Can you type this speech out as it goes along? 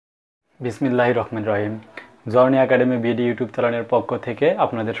বিসমিল্লাহির রহমানির রহিম। Journey academy BD YouTube চ্যানেলের পক্ষ থেকে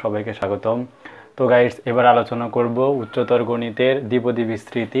আপনাদের সবাইকে স্বাগতম। তো গাইস, এবার আলোচনা করব উচ্চতর গণিতের দ্বিপদী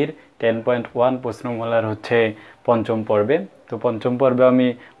বিস্তৃতির 10.1 প্রশ্নমালার হচ্ছে পঞ্চম পর্বে। তো পঞ্চম পর্বে আমি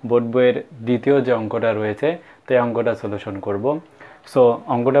বোর্ড বইয়ের দ্বিতীয় যে অঙ্কটা রয়েছে তো এই অঙ্কটা সলিউশন করব। সো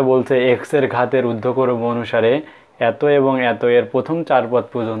অঙ্কটা বলছে এক্স এর ঘাতের ঊর্ধ্বক্রম অনুসারে এত এবং এত এর প্রথম 4 পদ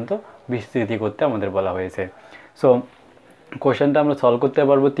পর্যন্ত বিস্তৃতি করতে আমাদের বলা হয়েছে। সো কোশ্চেনটা আমরা সলভ করতে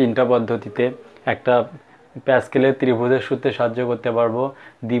পারবো তিনটা পদ্ধতিতে। একটা প্যাসকেলের ত্রিভুজের সূত্রে সাহায্য করতে পারবো,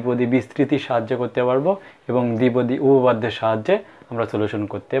 দ্বিপদী বিস্তৃতির সাহায্য করতে পারবো এবং দ্বিপদী উপপাদ্যের সাহায্যে আমরা সলিউশন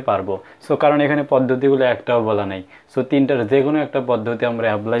করতে পারবো। সো কারণ এখানে পদ্ধতিগুলো একটাও বলা নেই। সো তিনটার যে কোনো একটা পদ্ধতি আমরা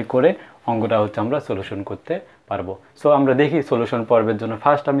অ্যাপ্লাই করে অঙ্কটা হচ্ছে আমরা সলিউশন করতে পারবো। সো আমরা দেখি সলিউশন পর্বের জন্য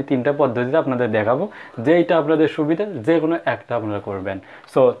ফার্স্ট আমি তিনটা পদ্ধতিতে আপনাদের দেখাবো, যেইটা আপনাদের সুবিধা যে কোনো একটা আপনারা করবেন।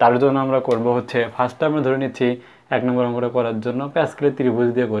 সো তার জন্য আমরা করব হচ্ছে ফার্স্টে আমরা ধরে নিচ্ছি এক নম্বর অঙ্কটা করার জন্য প্যাসকেলের ত্রিভুজ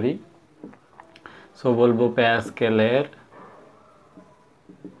দিয়ে করি। সো বলবো প্যাসকেলের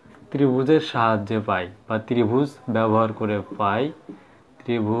ত্রিভুজের সাহায্যে পাই বা ত্রিভুজ ব্যবহার করে পাই,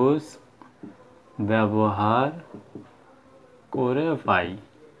 ত্রিভুজ ব্যবহার করে পাই।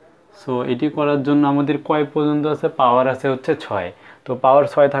 সো এটি করার জন্য আমাদের কয় পর্যন্ত আছে, পাওয়ার আছে হচ্ছে 6। তো পাওয়ার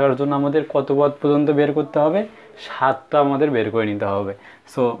 6 থাকার জন্য আমাদের কত পদ পর্যন্ত বের করতে হবে, 7টা আমাদের বের করে নিতে হবে।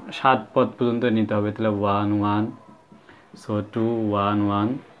 সো 7 পদ পর্যন্ত নিতে হবে। তাহলে 1 1, সো 2 1 1,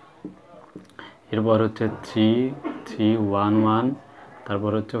 এরপর হচ্ছে 3 3 1 1,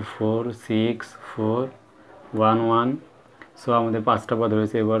 তারপর হচ্ছে 4 6 4 1 1। সো আমাদের 5টা পদ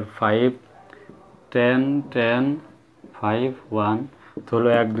হয়েছে। এবার 5 10 10 5 1। তো হলো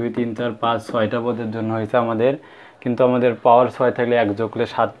 1 2 3 4 5 6টা পদের জন্য হয়েছে আমাদের। কিন্তু আমাদের পাওয়ার 6 থাকলে 1 যোগ করলে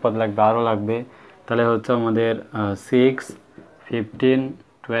 7 পদ লাগবে, আরও লাগবে। তাহলে হচ্ছে আমাদের 6 15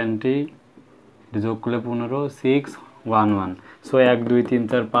 20 যোগ করলে 15 6 1 1। সো 1 2 3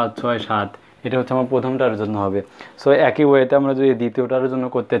 4 5 6 7, এটা হচ্ছে আমার প্রথমটার জন্য হবে। সো একই ওয়েতে আমরা যদি দ্বিতীয়টার জন্য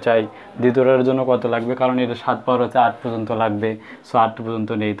করতে চাই, দ্বিতীয়টার জন্য কত লাগবে, কারণ এটা 7 পাওয়ার হচ্ছে 8 পর্যন্ত লাগবে। সো 8 পর্যন্ত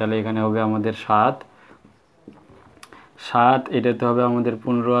নেই, তাহলে এখানে হবে আমাদের 7 7, এটাতে হবে আমাদের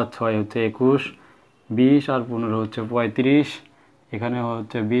 15 আর 6 হচ্ছে 21, 20 আর 15 হচ্ছে 35, এখানে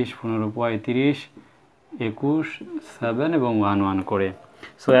হচ্ছে 20 15 35 21 7 এবং 1 1 করে।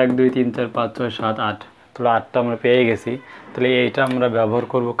 সো 1 2 3 4 5 6 7 8, তাহলে 8টা আমরা পেয়ে গেছি। তাহলে এইটা আমরা ব্যবহার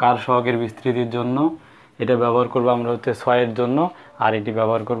করব কার সহগের বিস্তৃতির জন্য, এটা ব্যবহার করব আমরা হচ্ছে 6-এর জন্য, আর এটি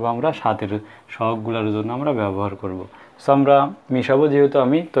ব্যবহার করব আমরা 7-এর সহগগুলোর জন্য আমরা ব্যবহার করব। সো আমরা মিশাবো যেহেতু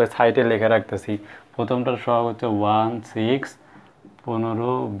আমি, তো সাইডে লেখা রাখতেছি। প্রথমটার সহগ হচ্ছে 1 6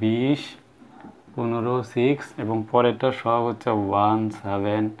 15 20 15 6 এবং পরেরটার সহগ হচ্ছে 1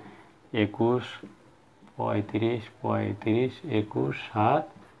 7 21 35 35 21 7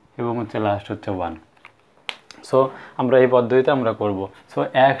 এবং হচ্ছে লাস্ট হচ্ছে 1। সো আমরা এই পদ্ধতিতে আমরা করব। সো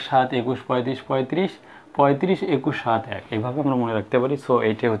 1 7 21 35 35 35 21 7 1, এইভাবে আমরা মনে রাখতে পারি। সো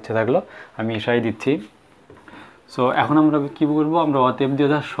এইটাই হচ্ছে থাকলো, আমি এসাই দিচ্ছি। সো এখন আমরা কী করবো, আমরা অতএব দিয়ে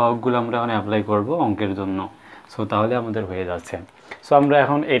তার সহগগুলো আমরা এখন অ্যাপ্লাই করব অঙ্কের জন্য। সো তাহলে আমাদের হয়ে যাচ্ছে। সো আমরা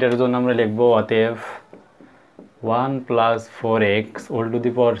এখন এইটার জন্য আমরা লিখবো অতএব 1 + 4x হোল টু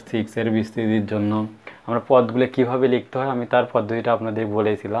দি পাওয়ার 6 এর বিস্তৃতির জন্য আমরা পদগুলো কিভাবে লিখতে হয় আমি তার পদ্ধতিটা আপনাদের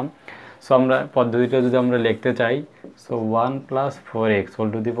বলেছিলাম। সো আমরা পদ্ধতিটা যদি আমরা লিখতে চাই, so 1 + 4x whole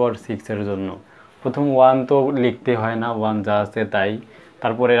to the পাওয়ার 6 এর জন্য প্রথম 1 তো লিখতে হয় না, 1 যা আছে তাই।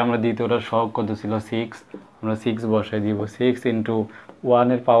 তারপরে আমরা দ্বিতীয়টার সহগ কত ছিল 6, আমরা 6 বসাই দিব। 6 × 1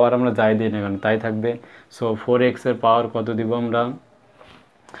 এর পাওয়ার আমরা যাই দিই না কেন তাই থাকবে। সো 4x এর পাওয়ার কত দিব আমরা,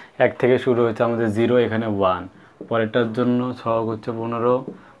 1 থেকে শুরু হচ্ছে আমাদের 0, এখানে 1। পরেরটার জন্য সহগ হচ্ছে 15,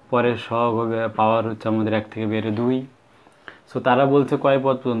 পরের সহগ হবে পাওয়ার হচ্ছে আমাদের 1 থেকে বেড়ে 2। সো তারা বলছে কয়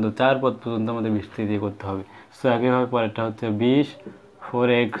পদ পর্যন্ত, 4 পদ পর্যন্ত আমাদের বিস্তৃতি করতে হবে। সো একইভাবে পরেরটা হচ্ছে 20,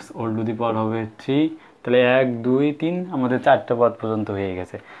 4x হোল টু দি পাওয়ার হবে 3। তাহলে 1 2 3 আমাদের 4টা পদ পর্যন্ত হয়ে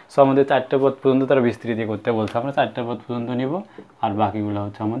গেছে। সো আমাদের 4টা পদ পর্যন্ত তারা বিস্তৃতি করতে বলছে, আমরা 4টা পদ পর্যন্ত নিব, আর বাকিগুলো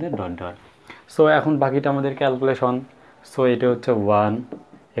হচ্ছে আমাদের ডট ডট। সো এখন বাকিটা আমাদের ক্যালকুলেশন। সো এটা হচ্ছে 1,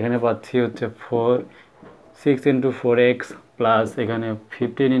 এখানে পাচ্ছি হচ্ছে 4 6 × 4x প্লাস এখানে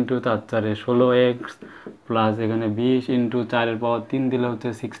 15 × 4 4 16x প্লাস এখানে 20 × 4 পাওয়ার 3 দিলে হচ্ছে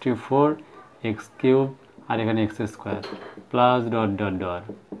 64x³ আর এখানে x² plus dot dot dot.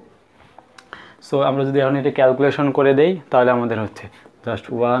 So আমরা যদি এখন এটা ক্যালকুলেশন করে দেই তাহলে আমাদের হচ্ছে জাস্ট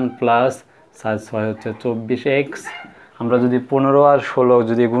 1 প্লাস 7 6 হচ্ছে 24x। আমরা যদি 15 আর 16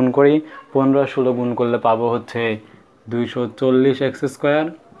 যদি গুণ করি, 15 আর 16 গুণ করলে পাবো হচ্ছে 240x²,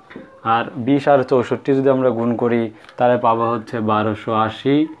 আর 20 আর 64 যদি আমরা গুণ করি তাহলে পাবো হচ্ছে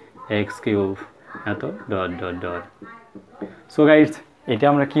 1280x³ এত dot dot dot. So guys, এটা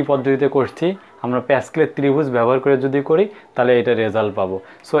আমরা কি পদ্ধতিতে করছি আমরা প্যাসকেলের ত্রিভুজ ব্যবহার করে যদি করি তাহলে এটা রেজাল্ট পাবো।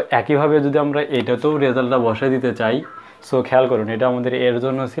 সো একইভাবে যদি আমরা এটাতেও রেজাল্টটা বসে দিতে চাই, সো খেয়াল করুন এটা আমাদের এর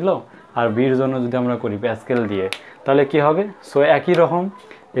জন্য ছিল, আর বির জন্য যদি আমরা করি প্যাসকেল দিয়ে তাহলে কি হবে? সো একই রকম,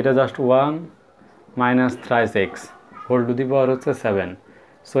 এটা just 1 minus thrice x whole to the পাওয়ার হচ্ছে 7।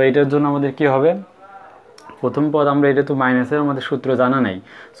 সো এটার জন্য আমাদের কি হবে? প্রথম পদ আমরা এটা তো মাইনাসের আমাদের সূত্র জানা নেই,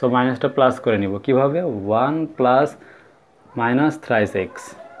 সো মাইনাসটা প্লাস করে নিব কীভাবে? 1 plus minus thrice x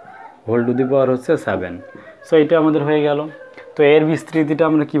whole to the পাওয়ার হচ্ছে 7। সো এটা আমাদের হয়ে গেল। তো এর বিস্তৃতিটা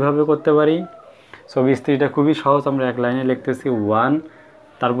আমরা কিভাবে করতে পারি? সো বিস্তৃতিটা খুবই সহজ, আমরা এক লাইনে লিখতেছি 1,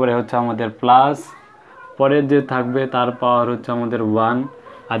 তারপরে হচ্ছে আমাদের প্লাস, পরের যে থাকবে তার পাওয়ার হচ্ছে আমাদের 1,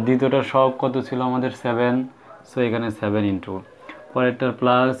 আর দ্বিতীয়টার সহগ কত ছিল আমাদের 7, সো এখানে 7 ইন্টু পরেরটার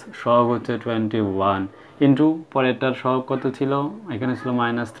প্লাস সহগ হচ্ছে 21 ইন্টু পরেরটার সহগ কত ছিল? এখানে ছিল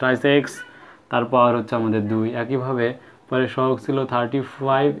মাইনাস থ্রাইস এক্স, তার পাওয়ার হচ্ছে আমাদের 2। একইভাবে পরের সহগ ছিল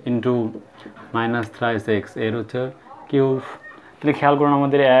 35 ইন্টু মাইনাস থ্রাইস এক্স, এর হচ্ছে কিউব। তাহলে খেয়াল করুন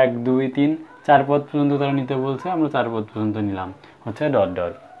আমাদের 1 2 3 4 পদ পর্যন্ত তারা নিতে বলছে, আমরা 4 পদ পর্যন্ত নিলাম হচ্ছে ডট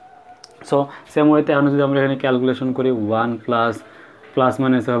ডট। সো সেম ওয়েতে এখন যদি আমরা এখানে ক্যালকুলেশন করি 1 প্লাস প্লাস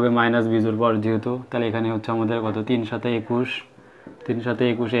মাইনাস হবে মাইনাস বিজোর পর যেহেতু, তাহলে এখানে হচ্ছে আমাদের কত? 3 সাথে 21, 3 সাথে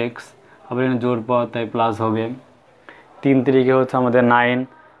 21 এক্স, আবার এখানে জোর পর তাই প্লাস হবে। 3 3 হচ্ছে আমাদের 9,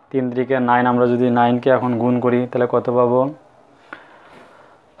 3 3 9, আমরা যদি 9কে এখন গুণ করি তাহলে কত পাবো?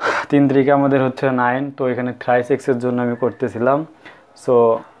 3 3 আমাদের হচ্ছে 9। তো এখানে থ্রাইস এক্সের জন্য আমি করতেছিলাম। সো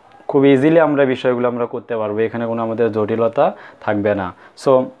খুব ইজিলি আমরা বিষয়গুলো আমরা করতে পারবো, এখানে কোনো আমাদের জটিলতা থাকবে না।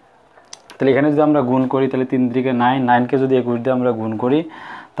 সো তাহলে এখানে যদি আমরা গুণ করি তাহলে 3 3 9, 9কে যদি 21 দিয়ে আমরা গুণ করি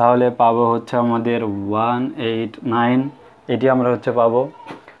তাহলে পাবো হচ্ছে আমাদের 189, এটি আমরা হচ্ছে পাবো।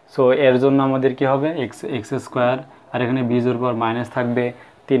 সো এর জন্য আমাদের কি হবে? এক্স স্কোয়ার, আর এখানে বিজোর পর মাইনাস থাকবে।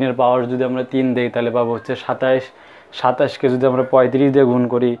 3-এর পাওয়ার যদি আমরা 3 দিই তাহলে পাবো হচ্ছে 27, 27কে যদি আমরা 35 দিয়ে গুণ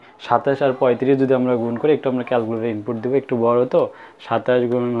করি, 27 আর 35 যদি আমরা গুণ করি, একটু আমরা ক্যালকুলেটর ইনপুট দেবো, একটু বড় তো, 27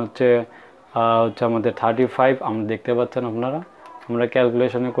 গুণ হচ্ছে আমাদের 35, আমরা দেখতে পাচ্ছেন আপনারা, আমরা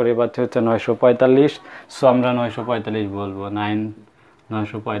ক্যালকুলেশনে করে পাচ্ছি হচ্ছে 945। সো আমরা 945 বলবো,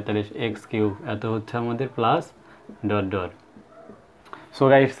 945 এক্স কিউব, এত হচ্ছে আমাদের plus dot dot. So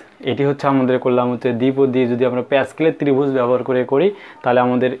guys এটি হচ্ছে আমাদের করলাম হচ্ছে দ্বিপদী, যদি আমরা প্যাসকেলের ত্রিভুজ ব্যবহার করে করি তাহলে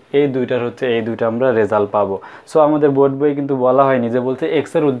আমাদের এই দুইটার হচ্ছে এই দুইটা আমরা রেজাল্ট পাবো। সো আমাদের বোর্ড বই কিন্তু বলা হয়নি যে বলছে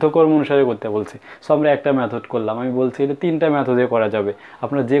এক্সের ঊর্ধ্বকর্ম অনুসারে করতে বলছে। সো আমরা একটা মেথড করলাম, আমি বলছি এটা 3টা মেথডে করা যাবে,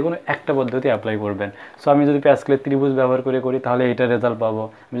 আপনারা যে কোনো একটা পদ্ধতি অ্যাপ্লাই করবেন। সো আমি যদি প্যাসকেলের ত্রিভুজ ব্যবহার করে করি তাহলে এটা রেজাল্ট পাবো,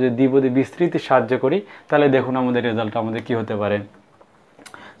 আমি যদি দ্বিপদী বিস্তৃতির সাহায্যে করি তাহলে দেখুন আমাদের রেজাল্টটা আমাদের কী হতে পারে।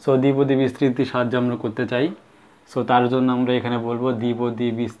 সো দ্বিপদী বিস্তৃতির সাহায্যে আমরা করতে চাই, সো তার জন্য আমরা এখানে বলবো দ্বিপদী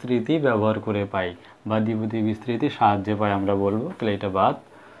বিস্তৃতি ব্যবহার করে পাই, বা দ্বিপদী বিস্তৃতির সাহায্যে পাই আমরা বলবো, তাহলে এটা বাদ।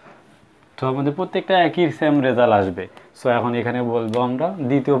 তো আমাদের প্রত্যেকটা একই সেম রেজাল্ট আসবে। সো এখন এখানে বলবো আমরা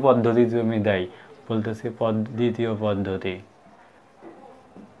দ্বিতীয় পদ্ধতি যদি আমি দেই, বলতেছি দ্বিতীয় পদ্ধতি,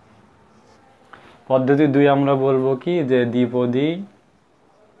 পদ্ধতি 2 আমরা বলবো কি যে দ্বিপদী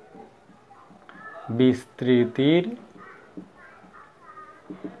বিস্তৃতির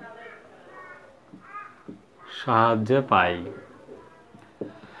সাহায্যে পাই।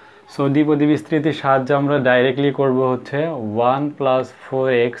 সো দ্বিপদী বিস্তৃতির সাহায্যে আমরা ডাইরেক্টলি করব হচ্ছে 1 plus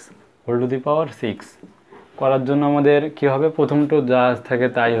 4x whole to the পাওয়ার 6 করার জন্য আমাদের কি হবে? প্রথমটা যা থাকে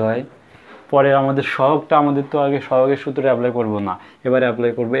তাই হয়, পরে আমাদের সহগটা আমাদের তো আগে সহগের সূত্রে অ্যাপ্লাই করব না, এবারে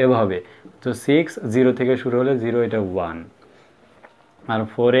অ্যাপ্লাই করব এভাবে। তো 6 0 থেকে শুরু হলে 0, এটা 1, আর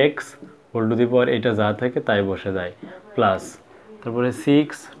 4x হোল টু দি পাওয়ার এটা যা থাকে তাই বসে যায়, প্লাস তারপরে 6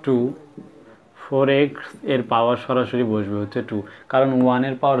 2 4x এর পাওয়ার সরাসরি বসবে হচ্ছে 2, কারণ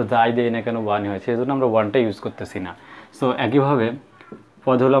 1-এর পাওয়ার যাই দেয় না কেন 1 হয়, সেই জন্য আমরা 1টা ইউজ করতেছি না। সো একইভাবে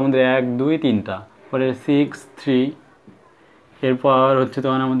পদ হলো আমাদের 1 2 3টা, পরে 6 3 এর পাওয়ার হচ্ছে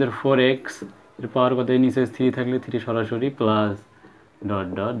তখন আমাদের 4x এর পাওয়ার কত? নিচে 3 থাকলে 3 সরাসরি plus dot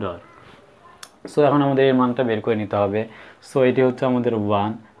dot dot. So এখন আমাদের এর মানটা বের করে নিতে হবে। সো এটি হচ্ছে আমাদের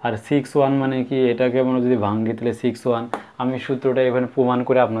 1, আর 6 1 মানে কি? এটাকে আমরা যদি ভাঙি তাহলে 6 1, আমি সূত্রটা এখানে প্রমাণ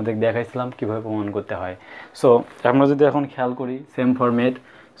করে আপনাদের দেখাইছিলাম কীভাবে প্রমাণ করতে হয়। সো আমরা যদি এখন খেয়াল করি সেম ফরম্যাট,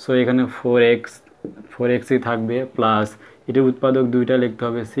 সো এখানে 4xই থাকবে, প্লাস এটির উৎপাদক 2টা লিখতে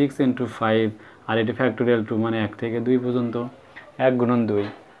হবে 6 × 5, আর এটি ফ্যাক্টোরিয়াল 2 মানে 1 থেকে 2 পর্যন্ত, 1 গুণন 2,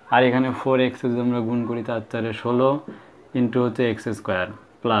 আর এখানে 4x যদি আমরা গুণ করি 4 4 16 ইন্টু হচ্ছে x স্কোয়ার,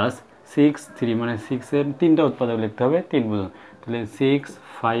 প্লাস 6 3 মানে 6-এর 3টা উৎপাদক লিখতে হবে 3 পর্যন্ত, তাহলে 6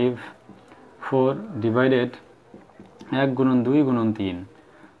 5 4 ডিভাইডেড 1 গুণন 2 গুণন 3।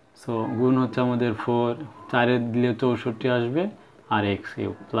 সো গুণ হচ্ছে আমাদের 4, 4-এ দিলে 64 আসবে, আর x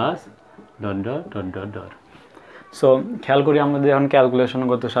cube plus dot dot dot dot dot. So খেয়াল করি আমাদের এখন ক্যালকুলেশন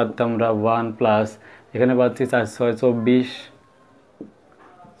কত? 7 আমরা 1 প্লাস এখানে পাচ্ছি 4 6 24,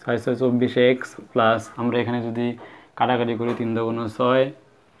 624x প্লাস আমরা এখানে যদি কাটাকাটি করি 3 × 6,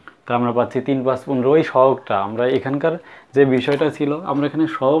 তা আমরা পাচ্ছি 3 + 15। ওই সহগটা আমরা এখানকার যে বিষয়টা ছিল, আমরা এখানে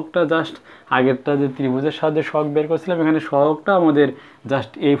সহগটা জাস্ট আগেরটা যে ত্রিভুজের সাহায্যে সহগ বের করছিলাম, এখানে সহগটা আমাদের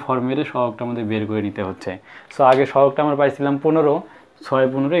জাস্ট এই ফর্মেটে সহগটা আমাদের বের করে নিতে হচ্ছে। সো আগে সহগটা আমরা পাইছিলাম 15, 6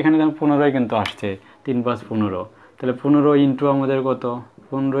 15, এখানে 15ই কিন্তু আসছে, 3 + 15। তাহলে 15 ইন্টু আমাদের কত,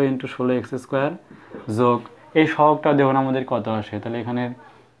 15 × 16x² যোগ এই সহগটা দেখুন আমাদের কত আসে। তাহলে এখানে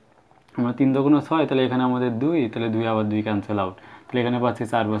আমরা 3 × 6, তাহলে এখানে আমাদের 2, তাহলে 2 আবার 2 ক্যান্সেল আউট, তাহলে এখানে পাচ্ছি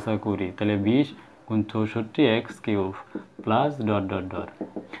 4 × 6 20, তাহলে 20 × 64x³ plus dot dot dot.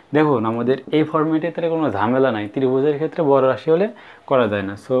 দেখুন আমাদের এই ফর্মেটে তাহলে কোনো ঝামেলা নাই, ত্রিভুজের ক্ষেত্রে বড় রাশি হলে করা যায়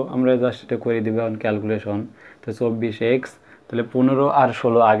না। সো আমরা জাস্ট এটা করে দেবো এখন ক্যালকুলেশন। তো 24x, তাহলে 15 আর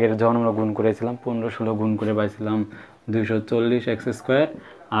 16 আগের যখন আমরা গুণ করেছিলাম, 15 16 গুণ করে পাইছিলাম 240x²,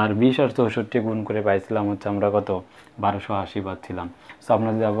 আর 20 আর 64 গুণ করে পাইছিলাম হচ্ছে আমরা কত, 1280 পাচ্ছিলাম। সো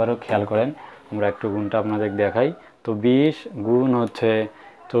আপনারা যদি আবারও খেয়াল করেন, আমরা একটু গুণটা আপনাদের দেখাই। তো 20 গুণ হচ্ছে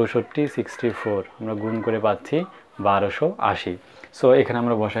 64 64, আমরা গুণ করে পাচ্ছি 1280। সো এখানে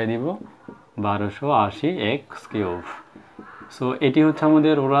আমরা বসাই দিব 1280x³। সো এটি হচ্ছে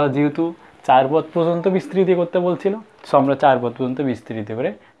আমাদের, ওরা যেহেতু 4 পদ পর্যন্ত বিস্তৃতি করতে বলছিল, সো আমরা 4 পদ পর্যন্ত বিস্তৃত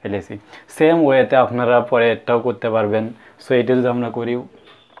করে ফেলেছি। সেম ওয়েতে আপনারা পরে এটাও করতে পারবেন। সো এটা যদি আমরা করি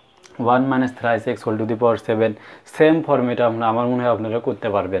 1 - 3x⁴, সেম ফর্মেটে আমার মনে হয় আপনারা করতে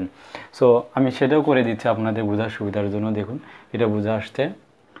পারবেন। সো আমি সেটাও করে দিচ্ছি আপনাদের বোঝার সুবিধার জন্য। দেখুন এটা বোঝা আসছে,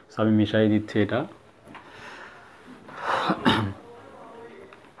 সো আমি মিশাই দিচ্ছি এটা।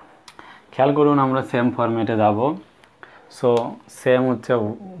 খেয়াল করুন আমরা সেম ফর্মেটে যাব। সো সেম হচ্ছে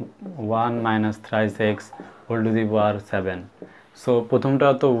 1 - 3x⁴। সো প্রথমটা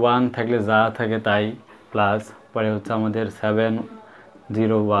তো 1 থাকলে যা থাকে তাই, প্লাস পরে হচ্ছে আমাদের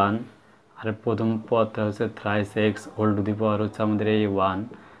 701, আর প্রথম পদটা হচ্ছে 3x হচ্ছে আমাদের এই 1,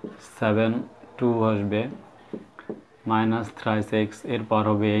 7 2 আসবে, মাইনাস 3x এর পাওয়ার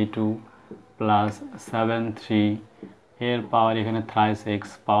হবে এই 2, প্লাস 7 3 এর পাওয়ার এখানে 3x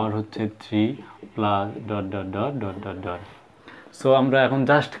পাওয়ার হচ্ছে 3, plus dot dot dot dot dot dot. So আমরা এখন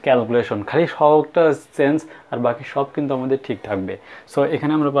জাস্ট ক্যালকুলেশন, খালি সহগটা চেঞ্জ আর বাকি সব কিন্তু আমাদের ঠিক থাকবে। সো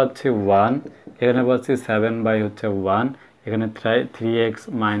এখানে আমরা পাচ্ছি 1, এখানে পাচ্ছি 7/1, এখানে 3x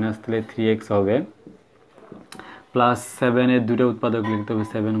মাইনাস, তাহলে 3x হবে, প্লাস 7 এর দুটো উৎপাদক লিখতে হবে,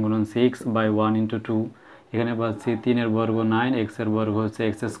 7 × 6/1 × 2, এখানে পাচ্ছি 3 এর বর্গ 9, x এর বর্গ হচ্ছে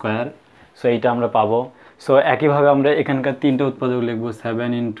x²। সো এইটা আমরা পাবো। সো একইভাবে আমরা এখানকার তিনটা উৎপাদক লিখবো,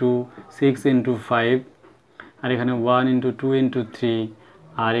 7 × 6 × 5, আর এখানে 1 × 2 × 3,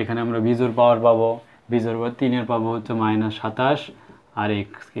 আর এখানে আমরা বিজোড় পাওয়ার পাবো, বিজোড় পাওয়ার 3 এর পাবো হচ্ছে -27 আর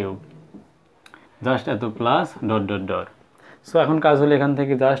x³ জাস্ট এত, plus dot dot dot. So এখন কাজ হলো এখান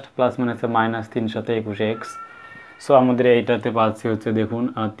থেকে জাস্ট প্লাস মানে হচ্ছে -3 × 21x। সো আমাদের এইটাতে পাচ্ছি হচ্ছে দেখুন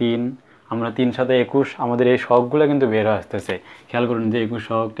 3, আমরা 3 × 21, আমাদের এই সহগগুলো কিন্তু বের হয়ে আসতেছে। খেয়াল করুন যে 21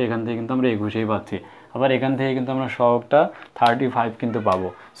 সহগটা এখান থেকে কিন্তু আমরা 21ই পাচ্ছি, আবার এখান থেকে কিন্তু আমরা সহগটা 35 কিন্তু পাবো।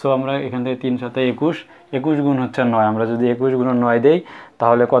 সো আমরা এখান থেকে 3 × 21, 21 গুণ হচ্ছে 9, আমরা যদি 21 গুণ 9 দেই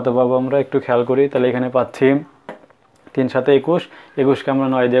তাহলে কত পাবো আমরা একটু খেয়াল করি। তাহলে এখানে পাচ্ছি 3 × 21, 21কে আমরা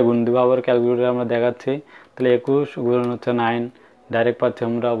 9 দিয়ে গুণ দেবো, আবার ক্যালকুলেটরে আমরা দেখাচ্ছি। তাহলে 21 গুণ হচ্ছে 9, ডাইরেক্ট পাচ্ছি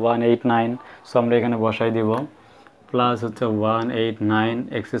আমরা 189। সো আমরা এখানে বসাই দিব, প্লাস হচ্ছে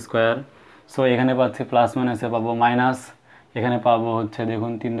 189x²। সো এখানে পাচ্ছি প্লাস মানে হচ্ছে পাবো মাইনাস, এখানে পাবো হচ্ছে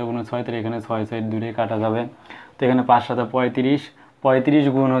দেখুন 3 × 6, তাহলে এখানে 6 6 দূরে কাটা যাবে। তো এখানে 5 7 35, 35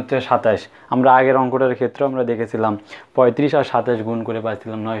 গুণ হচ্ছে 27। আমরা আগের অঙ্কটার ক্ষেত্রে আমরা দেখেছিলাম 35 আর 27 গুণ করে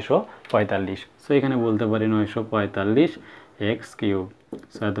পাচ্ছিলাম 945। সো এখানে বলতে পারি 945x³।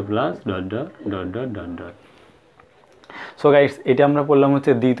 সো এত plus dot dot dot dot dot dot. So guys এটা আমরা করলাম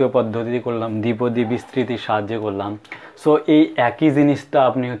হচ্ছে দ্বিতীয় পদ্ধতি করলাম, দ্বিপদী বিস্তৃতির সাহায্যে করলাম। সো এই একই জিনিসটা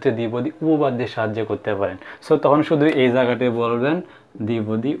আপনি হচ্ছে দ্বিপদী উপপাদ্যের সাহায্যে করতে পারেন। সো তখন শুধু এই জায়গাতে বলবেন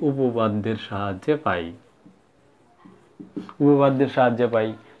দ্বিপদী উপপাদ্যের সাহায্যে পাই, উপপাদ্যের সাহায্যে পাই।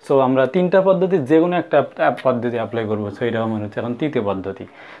 সো আমরা তিনটা পদ্ধতির যে কোনো একটা পদ্ধতি অ্যাপ্লাই করবো। সো এটা আমার হচ্ছে এখন তৃতীয় পদ্ধতি।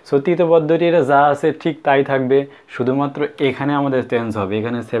 সো তৃতীয় পদ্ধতি এটা যা আছে ঠিক তাই থাকবে, শুধুমাত্র এখানে আমাদের চেঞ্জ হবে।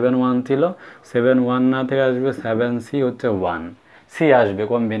 এখানে 7 1 ছিল, 7 1 না থেকে আসবে 7c হচ্ছে 1, c আসবে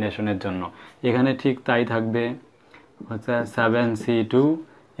কম্বিনেশনের জন্য। এখানে ঠিক তাই থাকবে হচ্ছে 7c2,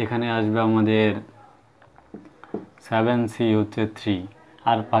 এখানে আসবে আমাদের 7c হচ্ছে 3,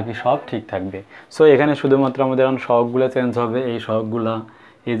 আর বাকি সব ঠিক থাকবে। সো এখানে শুধুমাত্র আমাদের এখন সহগগুলো চেঞ্জ হবে, এই সহগগুলা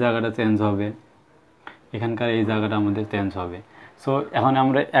এই জায়গাটা চেঞ্জ হবে, এখানকার এই জায়গাটা আমাদের চেঞ্জ হবে। সো এখন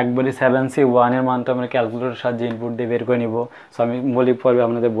আমরা একবারই 7c1 এর মানটা আমরা ক্যালকুলেটরের সাহায্যে ইনপুট দিয়ে বের করে নিব। সো আমি মৌলিক পর্বে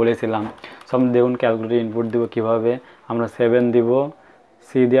আপনাদের বলেছিলাম। সো আমরা দেখুন ক্যালকুলেটরে ইনপুট দিব কীভাবে, আমরা 7 দিব,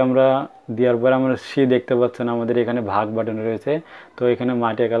 সি দিয়ে আমরা দেওয়ার পর আমরা সি দেখতে পাচ্ছেন আমাদের এখানে ভাগ বাটন রয়েছে, তো এখানে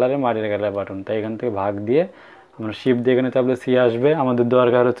মাটির কালার বাটন, তাই এখান থেকে ভাগ দিয়ে আমরা শিফট দিয়ে এখানে চাপলে সি আসবে। আমাদের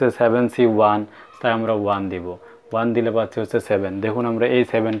দরকার হচ্ছে 7C1, তাই আমরা 1 দিব। 1 দিলে পাচ্ছি হচ্ছে 7। দেখুন আমরা এই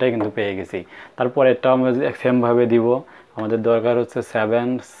 7টাই কিন্তু পেয়ে গেছি। তারপর এটাও আমরা সেমভাবে দিব। আমাদের দরকার হচ্ছে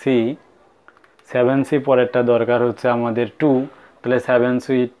 7C পরেরটা দরকার হচ্ছে আমাদের 2, তাহলে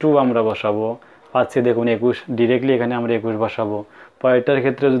 7C2 আমরা বসাবো। পাচ্ছি দেখুন 21, ডিরেক্টলি এখানে আমরা 21 বসাবো। পরেরটার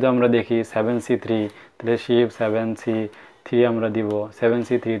ক্ষেত্রে যদি আমরা দেখি 7C3, তাহলে শিফট 7C3 আমরা দিব।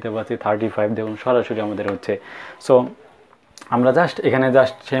 7C3তে পাচ্ছি 35, দেখুন সরাসরি আমাদের হচ্ছে। সো আমরা এখানে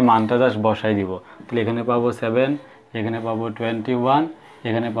সেই মানটা বসাই দিব। তাহলে এখানে পাবো 7, এখানে পাবো 21,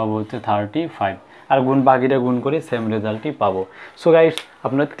 এখানে পাবো হচ্ছে 35, আর বাকিটা গুণ করে সেম রেজাল্টই পাবো। সো গাইস,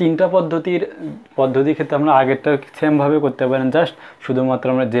 আপনার তিনটা পদ্ধতির ক্ষেত্রে আমরা আগেরটা সেমভাবে করতে পারেন। শুধুমাত্র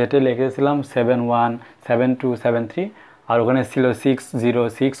আমরা যেটা লিখেছিলাম 7-1, 7-2, 7-3, আর ওখানে ছিল 6-0,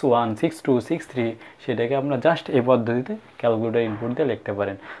 6-1, 6-2, 6-3, সেটাকে আমরা এই পদ্ধতিতে ক্যালকুলেটর ইনপুট দিয়ে লিখতে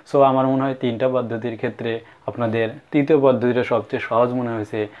পারেন। সো আমার মনে হয় তিনটা পদ্ধতির ক্ষেত্রে আপনাদের তৃতীয় পদ্ধতিটা সবচেয়ে সহজ মনে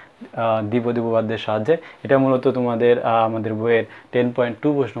হয়েছে, দ্বিপদী উপপাদ্যের সাহায্যে। এটা মূলত তোমাদের আমাদের বইয়ের 10.2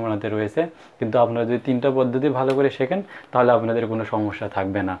 প্রশ্নমালাতে রয়েছে, কিন্তু আপনারা যদি তিনটা পদ্ধতি ভালো করে শেখেন তাহলে আপনাদের কোনো সমস্যা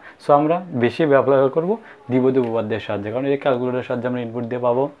থাকবে না। সো আমরা বেশি ব্যবহার করব দ্বিপদী উপপাদ্যের সাহায্যে, কারণ এই ক্যালকুলেটরের সাহায্যে আমরা ইনপুট দিয়ে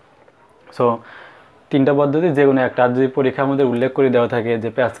পাবো। সো তিনটা পদ্ধতি যে কোনো একটা, আর যদি পরীক্ষার মধ্যে উল্লেখ করে দেওয়া থাকে যে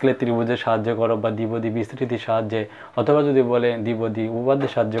প্যাসকেলের ত্রিভুজের সাহায্য করো বা দ্বিপদী বিস্তৃতির সাহায্যে, অথবা যদি বলে দ্বিপদী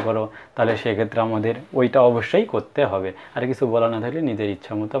উপপাদ্যের সাহায্য করো, তাহলে সেক্ষেত্রে আমাদের ওইটা অবশ্যই করতে হবে। আর কিছু বলা না থাকলে নিজের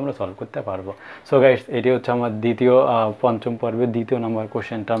ইচ্ছা মতো আমরা সলভ করতে পারবো। সো গাইস, এটি হচ্ছে আমার পঞ্চম পর্বের দ্বিতীয় নম্বর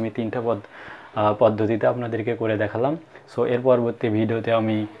কোশ্চেনটা আমি তিনটা পদ্ধতিতে আপনাদেরকে করে দেখালাম। সো এর পরবর্তী ভিডিওতে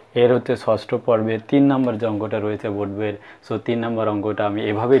আমি হচ্ছে ষষ্ঠ পর্বের 3 নম্বর যে অঙ্কটা রয়েছে বোর্ড বইয়ের, সো 3 নম্বর অঙ্কটা আমি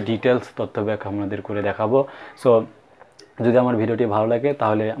এভাবে ডিটেলস তথ্য ব্যাখ্যা আপনাদের করে দেখাবো। সো যদি আমার ভিডিওটি ভালো লাগে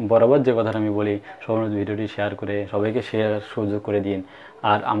তাহলে বরাবর যে কথাটা আমি বলি, সবাই ভিডিওটি শেয়ার করে সবাইকে শেয়ার সুযোগ করে দিন।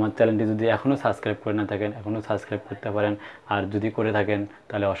 আর আমার চ্যানেলটি যদি এখনও সাবস্ক্রাইব করে না থাকেন, এখনও সাবস্ক্রাইব করতে পারেন, আর যদি করে থাকেন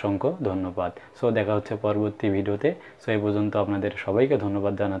তাহলে অসংখ্য ধন্যবাদ। সো দেখা হচ্ছে পরবর্তী ভিডিওতে। সো এই পর্যন্ত আপনাদের সবাইকে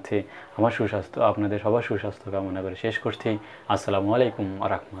ধন্যবাদ জানাচ্ছি। আপনাদের সবার সুস্বাস্থ্য কামনা করে শেষ করছি। আসসালামু আলাইকুম ওয়া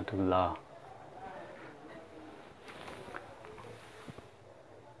রাহমাতুল্লাহ।